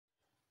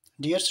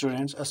Dear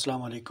students,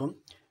 Assalamu alaikum.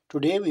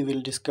 Today we will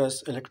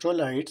discuss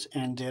electrolytes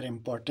and their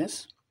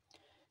importance.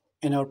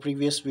 In our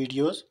previous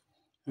videos,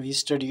 we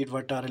studied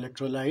what are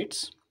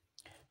electrolytes.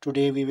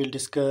 Today we will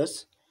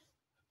discuss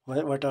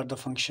what are the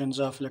functions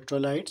of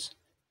electrolytes.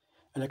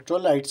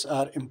 Electrolytes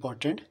are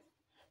important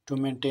to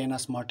maintain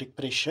osmotic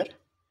pressure.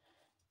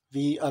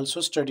 We also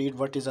studied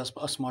what is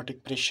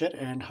osmotic pressure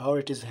and how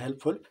it is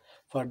helpful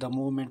for the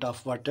movement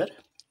of water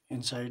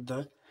inside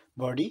the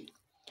body.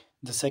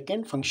 The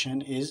second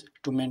function is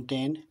to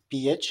maintain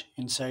pH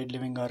inside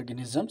living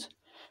organisms.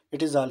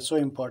 It is also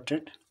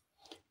important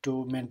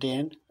to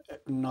maintain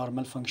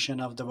normal function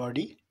of the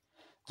body.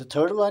 The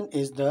third one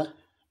is to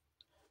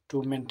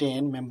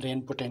maintain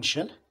membrane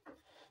potential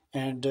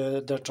and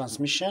the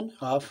transmission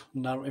of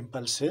nerve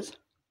impulses,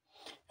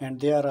 and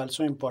they are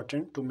also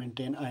important to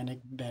maintain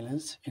ionic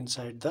balance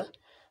inside the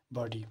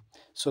body.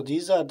 So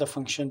these are the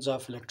functions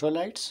of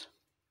electrolytes.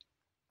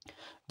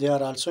 They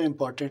are also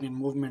important in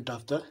movement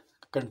of the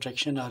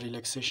contraction or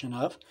relaxation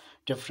of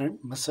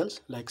different muscles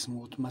like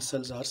smooth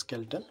muscles or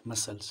skeletal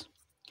muscles.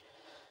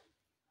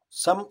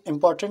 Some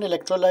important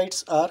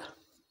electrolytes are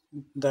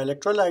the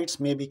electrolytes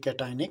may be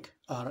cationic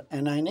or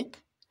anionic.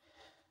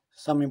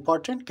 Some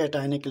important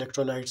cationic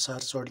electrolytes are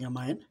sodium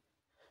ion,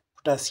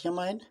 potassium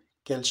ion,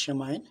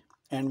 calcium ion,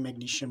 and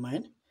magnesium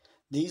ion.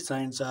 These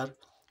ions are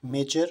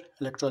major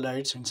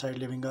electrolytes inside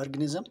living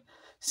organism.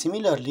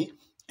 Similarly,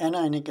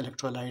 anionic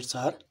electrolytes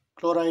are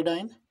chloride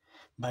ion,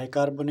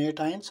 bicarbonate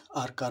ions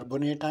or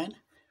carbonate ion,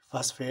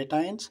 phosphate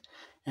ions,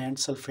 and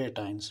sulfate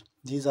ions.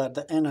 These are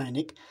the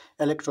anionic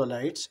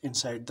electrolytes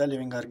inside the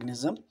living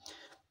organism,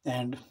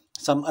 and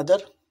some other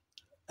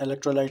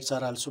electrolytes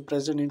are also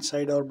present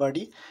inside our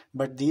body,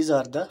 but these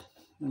are the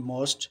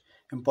most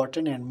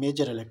important and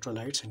major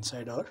electrolytes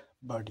inside our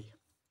body.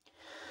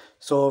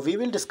 So we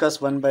will discuss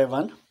one by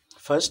one.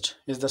 First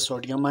is the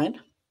sodium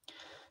ion,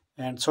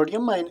 and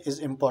sodium ion is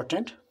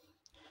important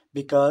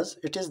because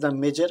it is the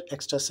major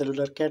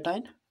extracellular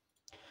cation.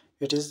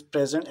 It is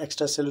present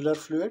extracellular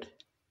fluid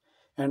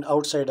and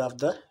outside of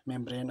the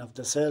membrane of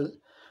the cell,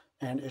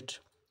 and it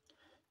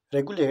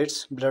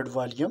regulates blood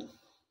volume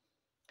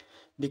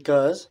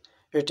because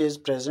it is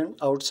present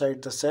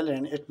outside the cell,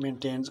 and it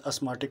maintains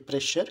osmotic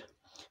pressure,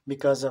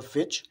 because of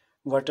which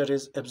water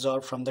is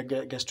absorbed from the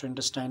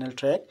gastrointestinal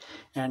tract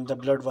and the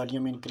blood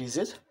volume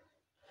increases.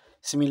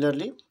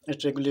 Similarly,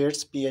 it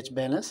regulates pH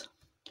balance.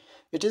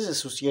 It is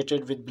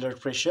associated with blood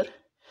pressure.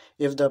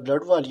 If the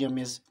blood volume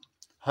is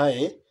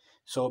high,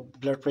 so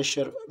blood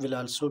pressure will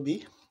also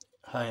be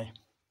high.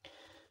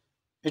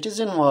 It is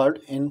involved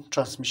in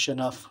transmission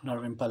of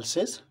nerve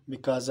impulses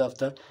because of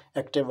the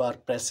active or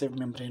passive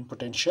membrane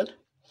potential,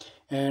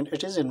 and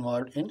it is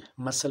involved in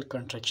muscle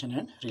contraction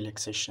and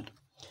relaxation.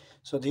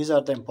 So these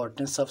are the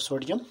importance of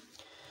sodium.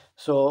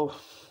 So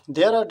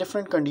there are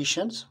different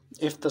conditions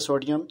if the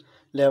sodium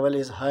level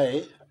is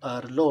high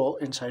or low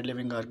inside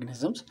living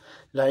organisms.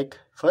 Like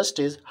first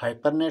is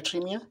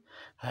hypernatremia.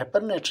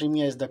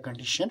 Hypernatremia is the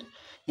condition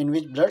in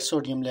which blood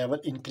sodium level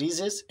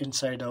increases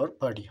inside our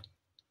body.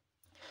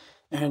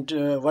 And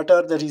what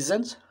are the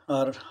reasons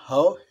or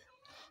how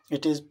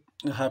it is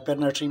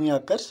hypernatremia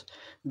occurs?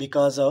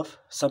 Because of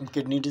some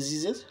kidney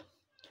diseases,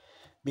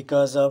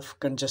 because of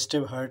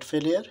congestive heart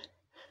failure,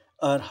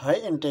 or high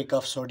intake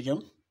of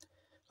sodium,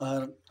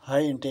 or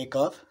high intake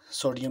of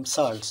sodium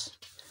salts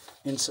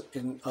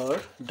in our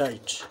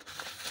diet.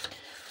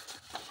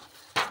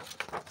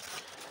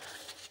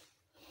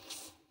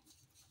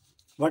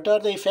 What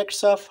are the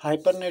effects of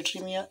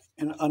hypernatremia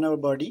on our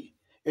body?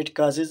 It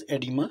causes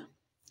edema.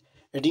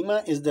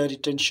 Edema is the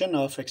retention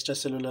of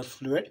extracellular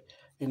fluid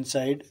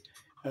inside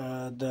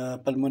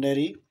the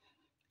pulmonary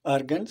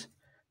organs,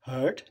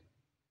 heart,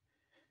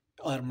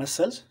 or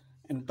muscles.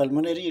 In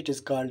pulmonary, it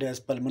is called as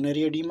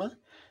pulmonary edema.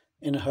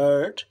 In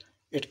heart,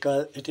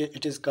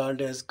 it is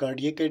called as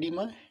cardiac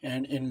edema,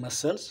 and in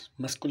muscles,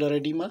 muscular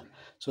edema.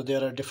 So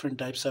there are different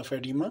types of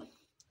edema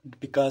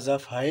because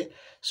of high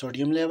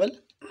sodium level.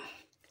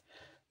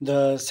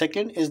 The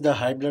second is the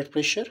high blood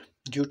pressure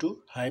due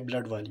to high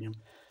blood volume.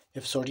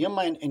 If sodium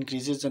ion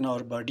increases in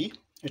our body,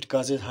 it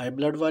causes high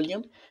blood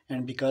volume,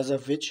 and because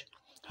of which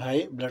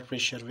high blood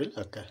pressure will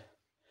occur.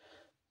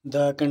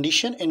 The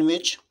condition in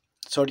which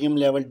sodium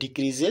level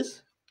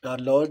decreases or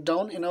lowers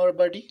down in our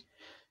body,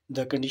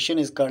 the condition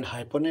is called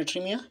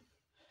hyponatremia,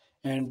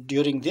 and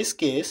during this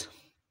case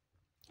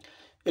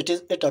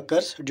it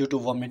occurs due to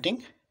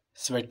vomiting,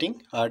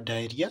 sweating, or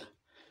diarrhea.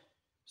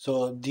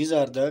 So these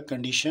are the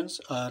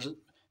conditions are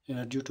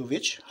due to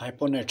which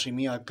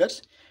hyponatremia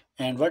occurs.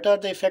 And what are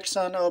the effects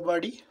on our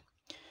body?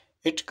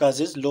 It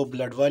causes low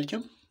blood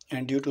volume,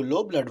 and due to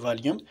low blood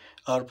volume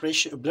our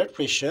blood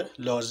pressure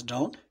lowers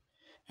down,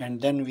 and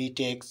then we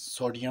take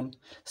sodium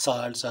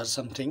salts or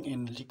something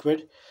in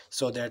liquid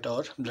so that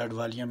our blood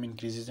volume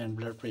increases and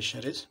blood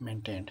pressure is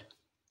maintained.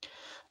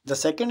 The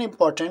second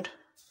important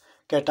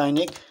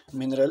cationic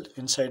mineral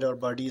inside our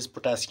body is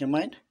potassium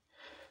ion.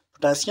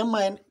 Potassium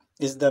ion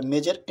is the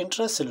major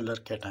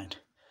intracellular cation.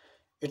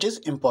 It is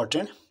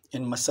important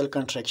in muscle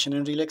contraction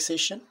and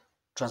relaxation,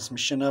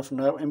 transmission of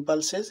nerve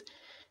impulses,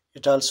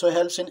 It also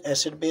helps in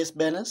acid-base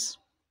balance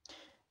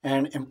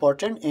and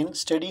important in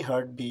steady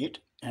heartbeat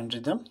and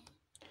rhythm.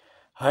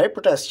 High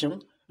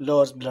potassium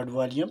lowers blood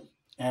volume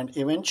and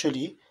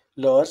eventually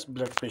lowers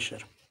blood pressure.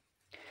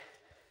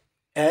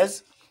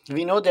 As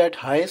we know that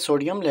high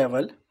sodium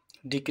level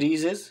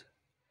decreases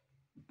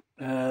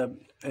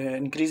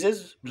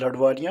increases blood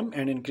volume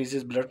and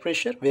increases blood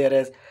pressure,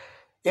 whereas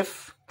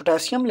if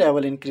potassium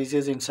level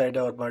increases inside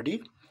our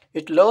body,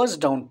 it lowers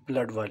down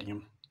blood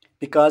volume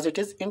because it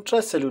is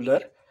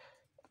intracellular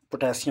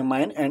potassium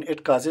ion and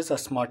it causes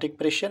osmotic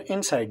pressure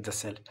inside the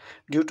cell,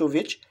 due to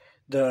which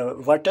the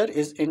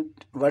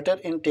water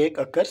intake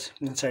occurs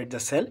inside the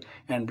cell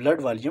and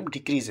blood volume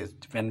decreases.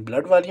 When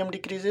blood volume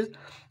decreases,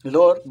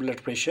 lower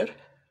blood pressure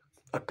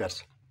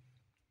occurs.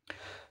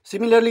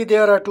 Similarly,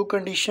 there are two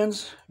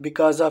conditions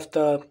because of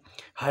the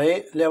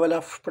high level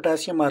of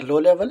potassium or low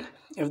level.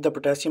 If the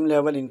potassium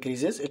level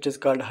increases, it is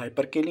called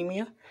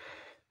hyperkalemia.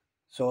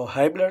 So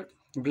high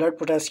blood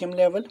potassium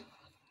level.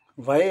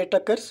 Why it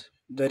occurs?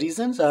 The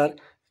reasons are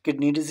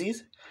kidney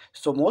disease.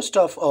 So most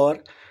of our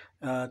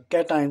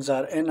cations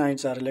or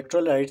anions or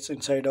electrolytes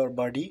inside our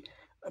body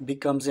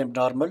becomes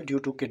abnormal due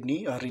to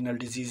kidney or renal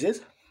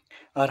diseases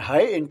or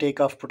high intake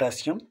of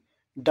potassium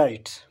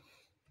diets.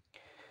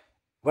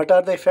 What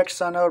are the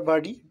effects on our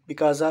body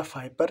because of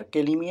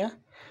hyperkalemia?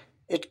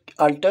 It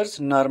alters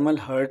normal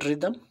heart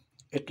rhythm,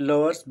 it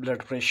lowers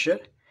blood pressure,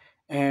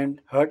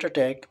 and heart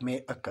attack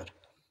may occur.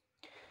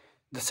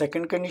 The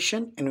second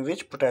condition in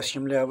which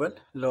potassium level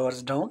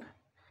lowers down,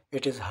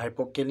 it is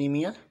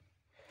hypokalemia.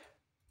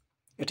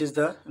 It is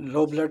the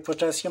low blood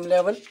potassium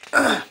level.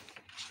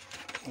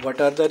 What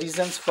are the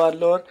reasons for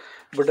lower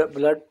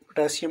blood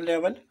potassium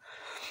level?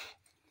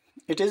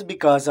 It is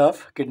because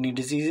of kidney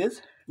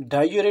diseases,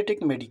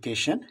 diuretic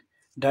medication.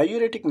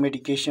 Diuretic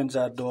medications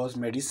are those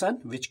medicine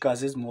which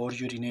causes more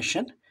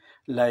urination,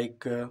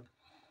 like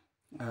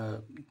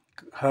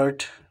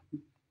heart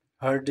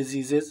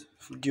diseases.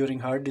 During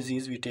heart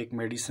disease, we take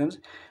medicines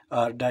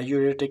or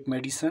diuretic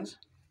medicines.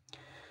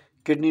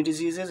 Kidney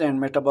diseases and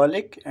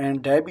metabolic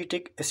and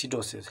diabetic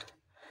acidosis.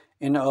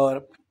 In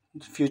our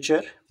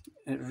future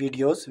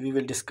videos, we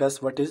will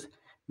discuss what is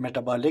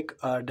metabolic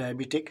or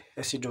diabetic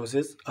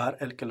acidosis or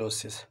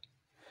alkalosis.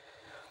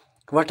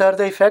 What are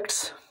the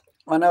effects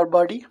on our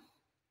body?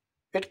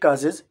 It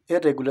causes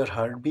irregular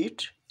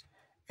heartbeat,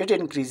 it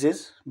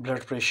increases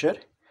blood pressure,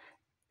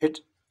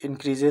 it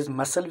increases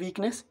muscle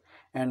weakness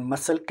and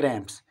muscle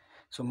cramps.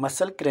 So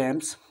muscle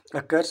cramps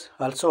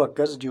also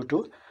occurs due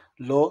to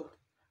low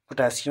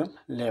potassium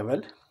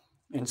level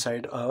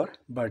inside our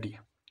body.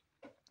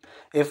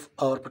 If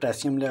our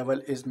potassium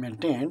level is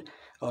maintained,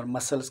 our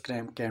muscles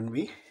cramp can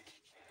be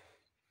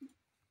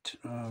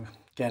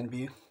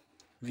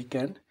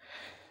weakened.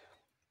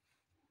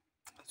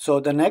 So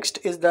the next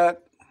is the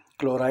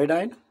chloride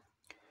ion.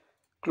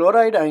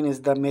 Chloride ion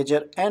is the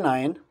major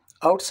anion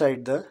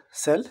outside the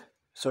cell.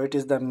 So it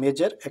is the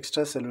major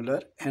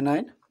extracellular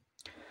anion.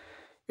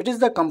 It is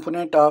the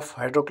component of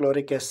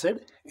hydrochloric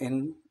acid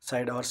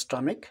inside our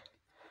stomach.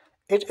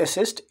 It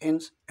assists in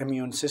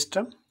immune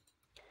system.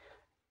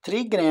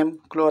 3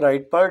 gram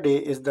chloride per day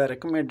is the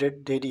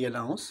recommended daily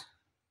allowance,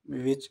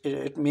 which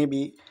it may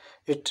be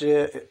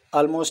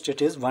almost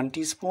it is 1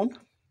 teaspoon,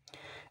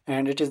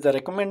 and it is the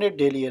recommended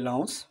daily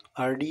allowance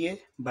RDA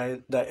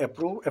by the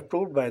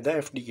approved by the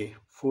FDA,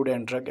 Food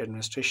and Drug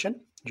Administration,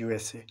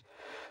 USA.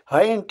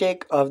 High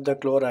intake of the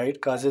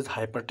chloride causes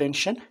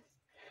hypertension.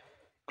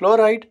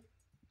 Chloride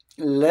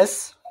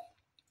less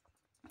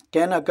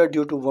can occur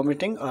due to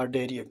vomiting or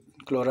diarrhea.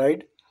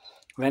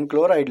 When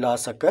chloride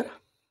loss occur,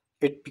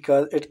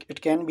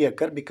 it can be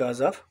occur because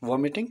of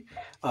vomiting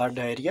or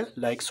diarrhea,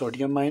 like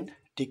sodium ion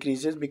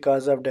decreases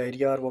because of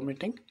diarrhea or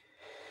vomiting.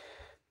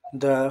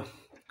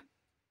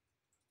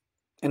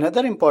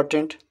 Another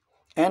important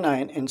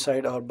anion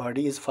inside our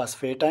body is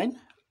phosphate ion,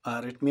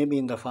 or it may be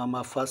in the form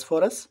of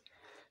phosphorus.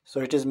 So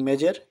it is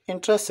major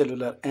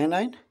intracellular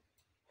anion.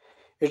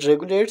 It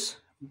regulates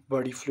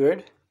body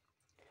fluid.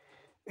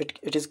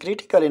 It is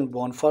critical in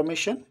bone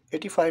formation.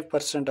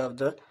 85% of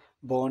the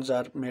bones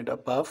are made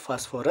up of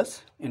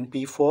phosphorus in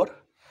P4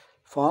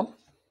 form.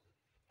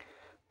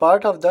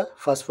 Part of the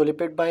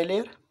phospholipid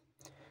bilayer.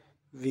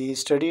 We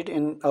studied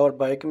in our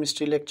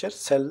biochemistry lecture,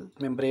 cell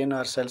membrane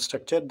or cell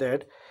structure,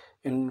 that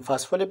in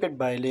phospholipid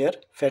bilayer,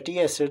 fatty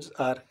acids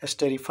are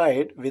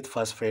esterified with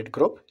phosphate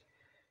group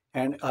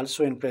and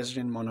also present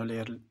in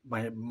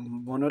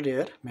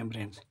monolayer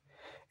membranes.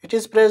 It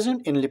is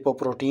present in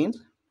lipoproteins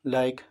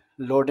like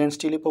low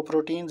density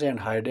lipoproteins and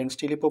high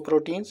density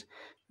lipoproteins.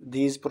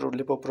 These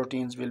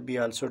lipoproteins will be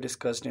also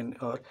discussed in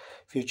our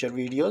future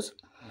videos.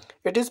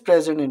 It is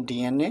present in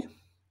DNA,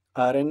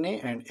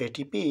 RNA and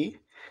ATP.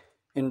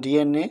 In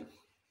DNA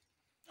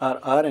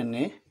or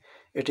RNA,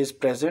 it is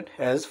present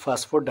as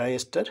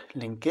phosphodiester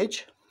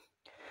linkage.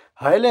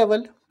 High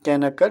level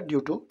can occur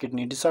due to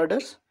kidney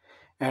disorders,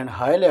 and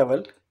high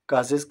level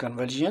causes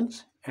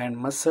convulsions and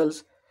muscle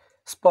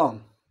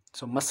spasm.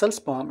 So muscle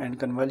spasm and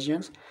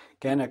convulsions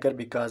can occur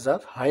because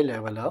of high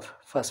level of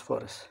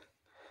phosphorus.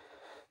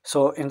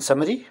 So in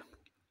summary,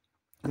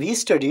 We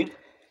studied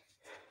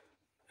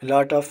a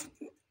lot of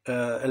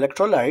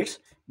electrolytes,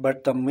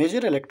 but the major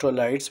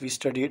electrolytes we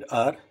studied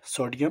are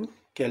sodium,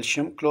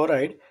 calcium,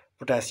 chloride,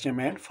 potassium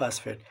and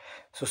phosphate.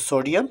 So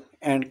sodium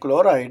and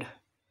chloride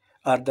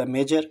are the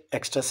major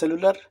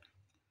extracellular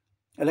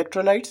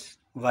electrolytes,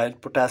 while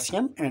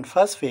potassium and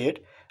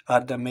phosphate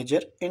are the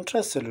major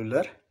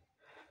intracellular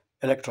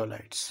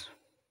electrolytes.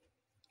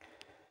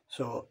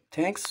 So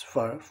thanks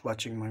for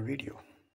watching my video.